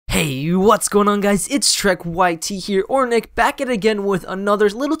Hey, what's going on, guys? It's Trek YT here, or Nick, back at it again with another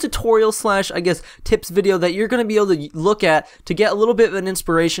little tutorial slash, tips video that you're going to be able to look at to get a little bit of an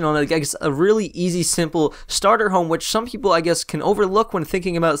inspiration on, a really easy, simple starter home, which some people, can overlook when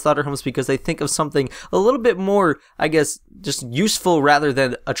thinking about starter homes because they think of something a little bit more, just useful rather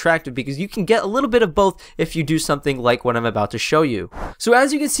than attractive, because you can get a little bit of both if you do something like what I'm about to show you. So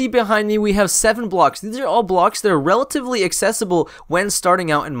as you can see behind me, we have 7 blocks. These are all blocks that are relatively accessible when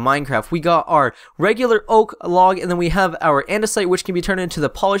starting out in Minecraft. We got our regular oak log, and then we have our andesite, which can be turned into the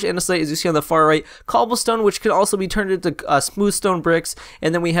polished andesite, as you see on the far right, cobblestone, which can also be turned into smooth stone bricks,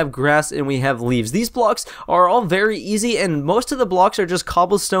 and then we have grass and we have leaves. These blocks are all very easy, and most of the blocks are just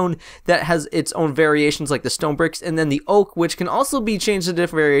cobblestone that has its own variations like the stone bricks, and then the oak, which can also be changed to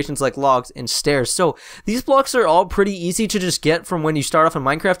different variations like logs and stairs. So these blocks are all pretty easy to just get from when you start off in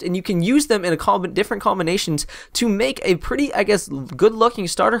Minecraft, and you can use them in different combinations to make a pretty, good looking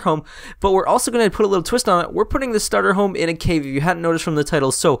starter home. But we're also going to put a little twist on it. We're putting the starter home in a cave, if you hadn't noticed from the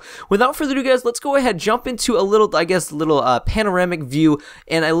title. So without further ado, guys, let's go ahead, jump into a little, panoramic view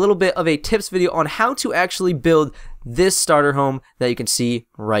and a little bit of a tips video on how to actually build this starter home that you can see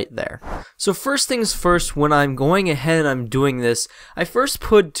right there. So first things first, when I'm going ahead and I'm doing this, I first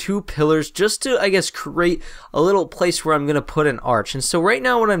put 2 pillars just to, create a little place where I'm going to put an arch. And so right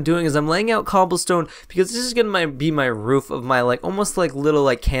now what I'm doing is I'm laying out cobblestone because this is going to be my roof of my almost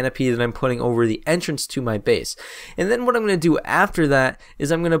little canopy that I'm putting over the entrance to my base. And then what I'm going to do after that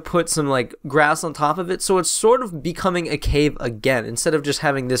is I'm going to put some grass on top of it, so it's sort of becoming a cave again, instead of just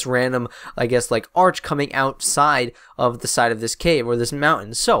having this random arch coming outside of the side of this cave or this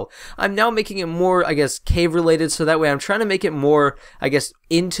mountain. So I'm now making it more cave related, so that way I'm trying to make it more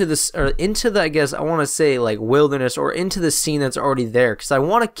into this, or into the I want to say wilderness, or into the scene that's already there, because I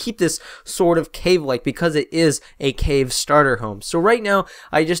want to keep this sort of cave like, because it is a cave starter home. So right now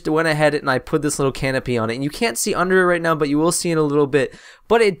I just went ahead and I put this little canopy on it, and you can't see under it right now, but you will see in a little bit.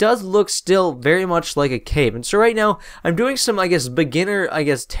 But it does look still very much like a cave. And so right now I'm doing some beginner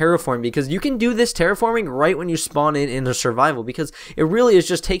terraforming, because you can do this terraforming right when you spawn into survival, because it really is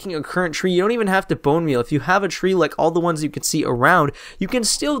just taking a current tree. You don't even have to bone meal. If you have a tree like all the ones you can see around, you can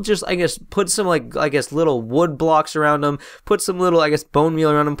still just put some little wood blocks around them, put some little bone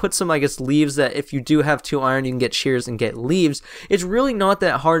meal around them, put some leaves that if you do have 2 iron you can get shears and get leaves. It's really not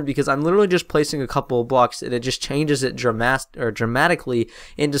that hard, because I'm literally just placing a couple of blocks and it just changes it dramatically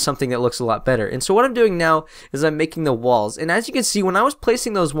into something that looks a lot better. And so what I'm doing now is I'm making the walls, and as you can see, when I was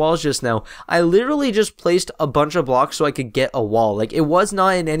placing those walls just now, I literally just placed a bunch of blocks so I could get a wall. It was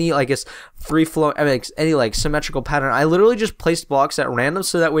not in any free flow, any symmetrical pattern. I literally just placed blocks at random,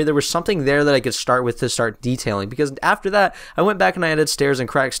 so that way there was something there that I could start with to start detailing, because after that I went back and I added stairs and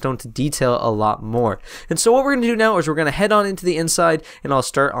cracked stone to detail a lot more. And so what we're going to do now is we're going to head on into the inside, and I'll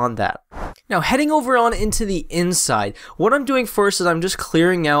start on that. Now, heading over on into the inside, what I'm doing first is I'm just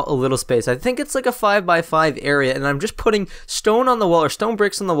clearing out a little space. I think it's a 5x5 area, and I'm just putting stone on the wall, or stone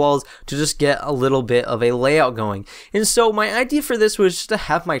bricks on the walls, to just get a little bit of a layout going. And so my idea for this was just to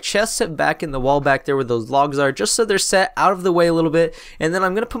have my chest set back in the wall back there where those logs are, just so they're set out of the way a little bit. And then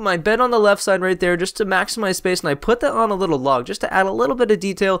I'm going to put my bed on the left side right there just to maximize space, and I put that on a little log just to add a little bit of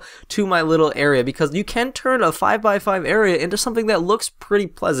detail to my little area, because you can turn a 5x5 area into something that looks pretty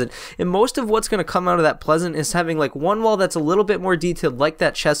pleasant. And most of what's going to come out of that pleasant is having one wall that's a little bit more detailed, like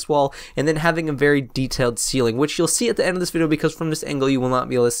that chest wall, and then having a very detailed ceiling, which you'll see at the end of this video, because from this angle you will not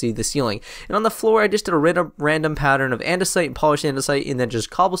be able to see the ceiling. And on the floor I just did a random pattern of andesite and polished andesite, and then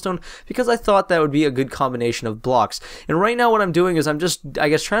just cobblestone, because I thought that would be a good combination of blocks. And right now what I'm doing is I'm just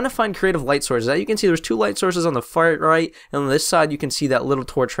trying to find creative light sources. As you can see, there's 2 light sources on the far right, and on this side you can see that little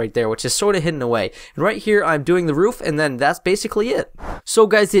torch right there, which is sort of hidden away. And right here I'm doing the roof, and then that's basically it. So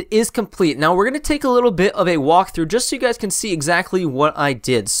guys, it is complete. Now we're going to take a little bit of a walkthrough just so you guys can see exactly what I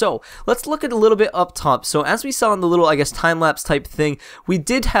did. So let's look at a little bit up top. So as we saw in the little time-lapse type thing, we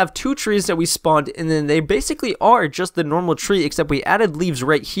did have 2 trees that we spawned, and then they basically are just the normal tree, except we added leaves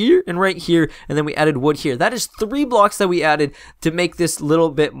right here, and then we added wood here. That is 3 blocks that we added to make this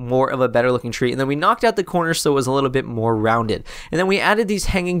little bit more of a better looking tree. And then we knocked out the corners so it was a little bit more rounded. And then we added these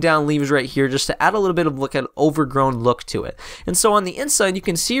hanging down leaves right here just to add a little bit of an overgrown look to it. And so on the inside you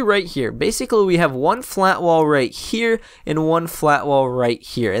can see right here, basically we have 1 flat wall right here and 1 flat wall wall right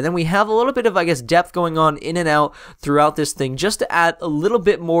here. And then we have a little bit of, I guess, depth going on in and out throughout this thing, just to add a little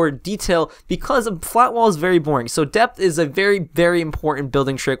bit more detail, because a flat wall is very boring. So depth is a very, very important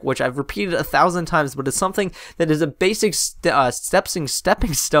building trick, which I've repeated 1,000 times, but it's something that is a basic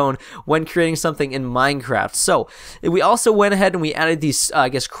stepping stone when creating something in Minecraft. So we also went ahead and we added these, I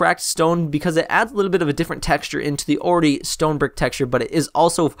guess, cracked stone, because it adds a little bit of a different texture into the already stone brick texture, but it is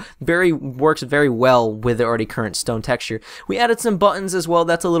also works very well with the already current stone texture. We added some buttons as well.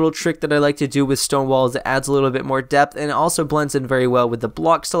 That's a little trick that I like to do with stone walls. It adds a little bit more depth, and it also blends in very well with the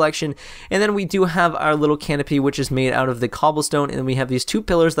block selection. And then we do have our little canopy, which is made out of the cobblestone, and we have these two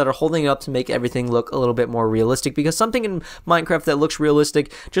pillars that are holding it up to make everything look a little bit more realistic, because something in Minecraft that looks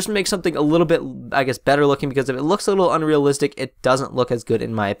realistic just makes something a little bit, I guess, better looking, because if it looks a little unrealistic, it doesn't look as good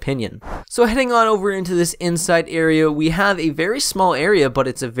in my opinion. So heading on over into this inside area, we have a very small area, but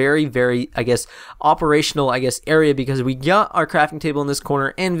it's a very, very, I guess, operational, I guess, area, because we got our crafting table in this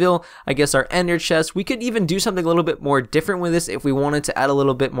corner, anvil, I guess our ender chest. We could even do something a little bit more different with this if we wanted to add a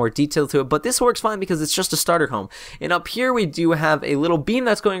little bit more detail to it, but this works fine because it's just a starter home. And up here we do have a little beam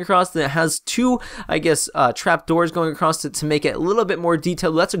that's going across that has two, I guess, trap doors going across it to make it a little bit more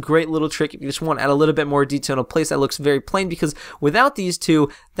detailed. That's a great little trick if you just want to add a little bit more detail in a place that looks very plain, because without these two,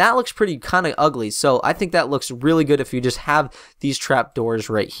 that looks pretty kind of ugly. So I think that looks really good if you just have these trap doors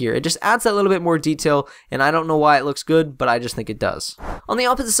right here. It just adds that little bit more detail, and I don't know why it looks good, but I just think it does. On the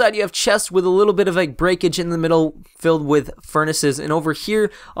opposite side, you have chests with a little bit of like breakage in the middle filled with furnaces, and over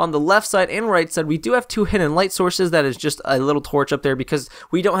here on the left side and right side we do have two hidden light sources. That is just a little torch up there, because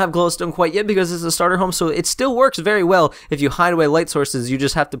we don't have glowstone quite yet because it's a starter home, so it still works very well. If you hide away light sources, you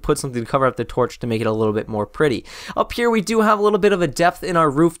just have to put something to cover up the torch to make it a little bit more pretty. Up here we do have a little bit of a depth in our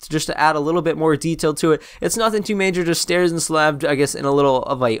roof just to add a little bit more detail to it. It's nothing too major, just stairs and slab, I guess, in a little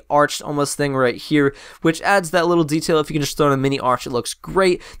of a arched almost thing right here, which adds that little detail. If you can just throw in a mini arch, it looks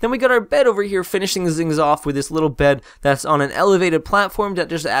great. Then we got our bed over here, finishing things off with this little bed that's on an elevated platform that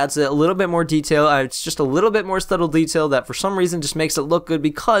just adds a little bit more detail. It's just a little bit more subtle detail that for some reason just makes it look good,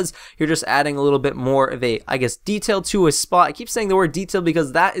 because you're just adding a little bit more of a, I guess, detail to a spot. I keep saying the word detail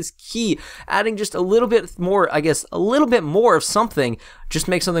because that is key. Adding just a little bit more, I guess, a little bit more of something just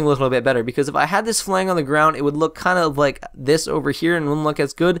makes something look a little bit better, because if I had this flying on the ground, it would look kind of like this over here and wouldn't look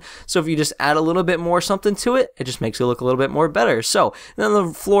as good. So if you just add a little bit more something to it, it just makes it look a little bit more better. So then on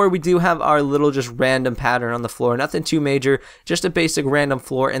the floor, we do have our little just random pattern on the floor, nothing too major, just a basic random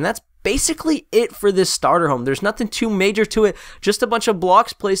floor, and that's basically it for this starter home. There's nothing too major to it, just a bunch of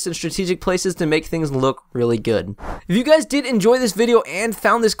blocks placed in strategic places to make things look really good. If you guys did enjoy this video and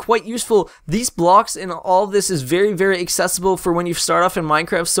found this quite useful, these blocks and all of this is very, very accessible for when you start off in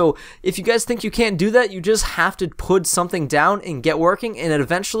Minecraft. So if you guys think you can't do that, you just have to put something down and get working, and then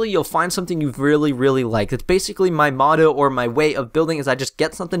eventually you'll find something you really, really like. That's basically my motto, or my way of building, is I just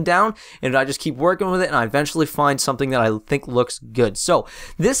get something down and I just keep working with it, and I eventually find something that I think looks good. So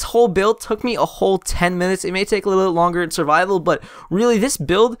this whole build took me a whole 10 minutes. It may take a little bit longer in survival, but really this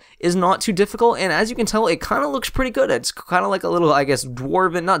build is not too difficult, and as you can tell, it kind of looks pretty good. It's kind of like a little, I guess, not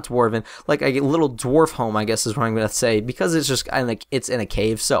dwarven, like a little dwarf home, I guess is what I'm going to say, because it's just kind of like it's in a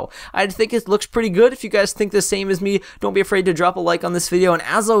cave. So I think it looks pretty good. If you guys think the same as me, don't be afraid to drop a like on this video, and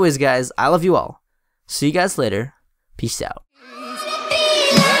as always guys, I love you all. See you guys later. Peace out.